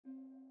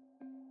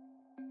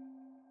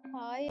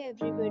Hi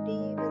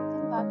everybody,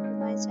 welcome back to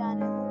my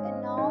channel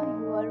and now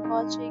you are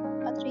watching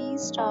a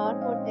 3-star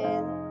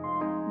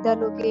hotel. The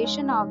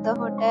location of the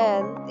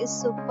hotel is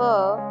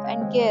superb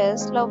and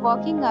guests love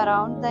walking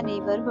around the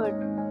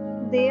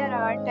neighborhood. There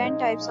are 10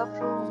 types of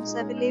rooms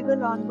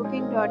available on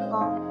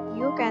booking.com.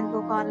 You can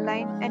book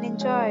online and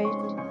enjoy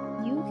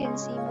it. You can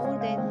see more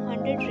than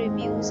 100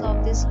 reviews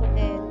of this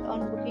hotel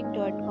on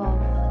booking.com.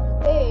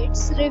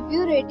 Its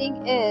review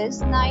rating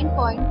is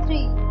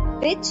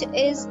 9.3, which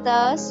is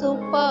the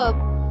superb.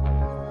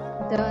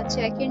 The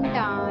check-in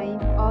time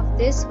of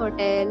this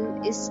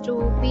hotel is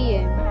 2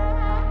 p.m.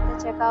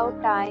 The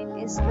checkout time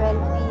is 12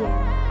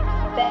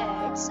 p.m.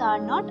 Pets are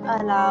not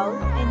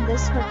allowed in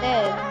this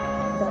hotel.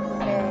 The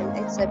hotel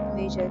accepts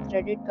major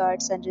credit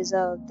cards and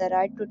reserves the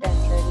right to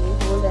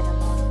temporarily hold an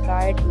amount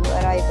prior to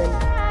arrival.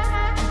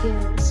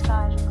 Guests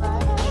are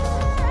required to show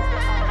a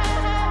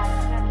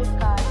credit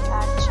card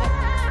at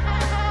check-in.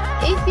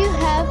 If you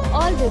have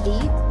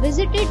already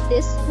visited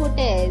this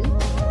hotel,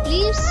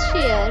 please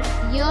share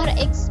your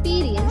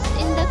experience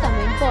in the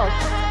comment box.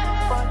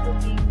 For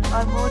booking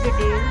or more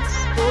details,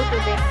 go to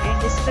link in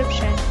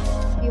description.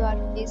 If you are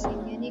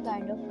facing any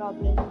kind of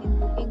problem in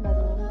booking a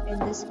room in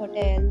this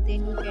hotel,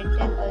 then you can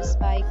tell us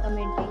by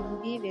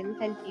commenting. We will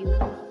help you.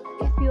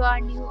 If you are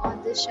new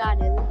on this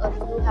channel or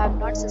you have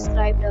not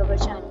subscribed our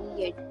channel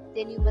yet,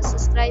 then you must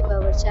subscribe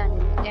our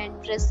channel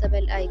and press the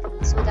bell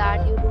icon so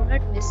that you do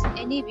not miss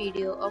any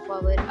video of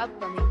our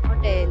upcoming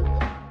hotel.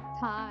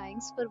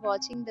 Thanks for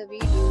watching the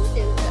video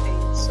till the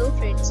end. So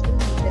friends, will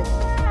meet again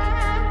in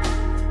a new